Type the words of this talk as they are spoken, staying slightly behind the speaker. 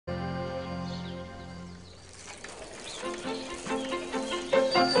Come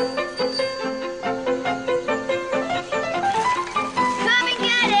and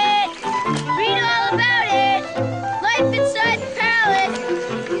get it! Read all about it! Life inside the palace!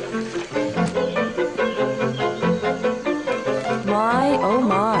 My, oh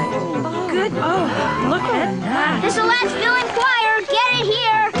my. Good. Oh, look at that. The Celestial Inquirer, get it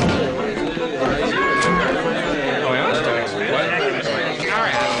here!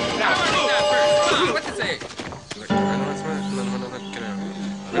 What's it say?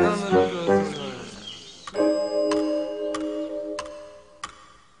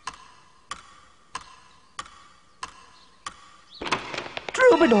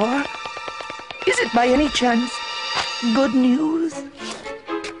 Troubadour, is it by any chance good news?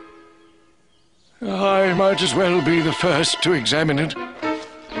 I might as well be the first to examine it.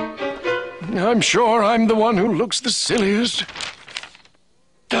 I'm sure I'm the one who looks the silliest.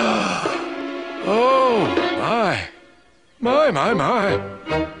 Oh, my. My.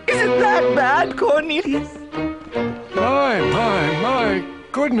 Is it that bad, Cornelius? My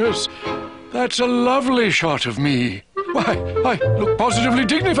goodness. That's a lovely shot of me. Why, I look positively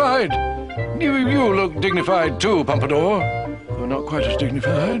dignified. You look dignified too, Pompadour. Though not quite as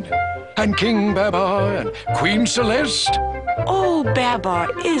dignified. And King Babar and Queen Celeste. Oh, Babar,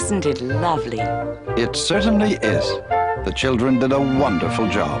 isn't it lovely? It certainly is. The children did a wonderful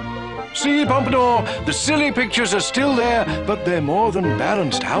job. See, Pompadour, the silly pictures are still there, but they're more than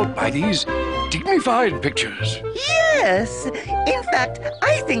balanced out by these dignified pictures. Yes. In fact,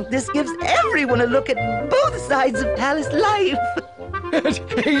 I think this gives everyone a look at both sides of palace life.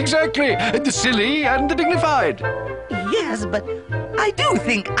 Exactly. The silly and the dignified. Yes, but I do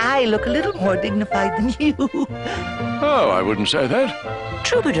think I look a little more dignified than you. Oh, I wouldn't say that.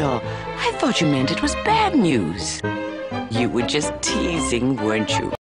 Troubadour, I thought you meant it was bad news. You were just teasing, weren't you?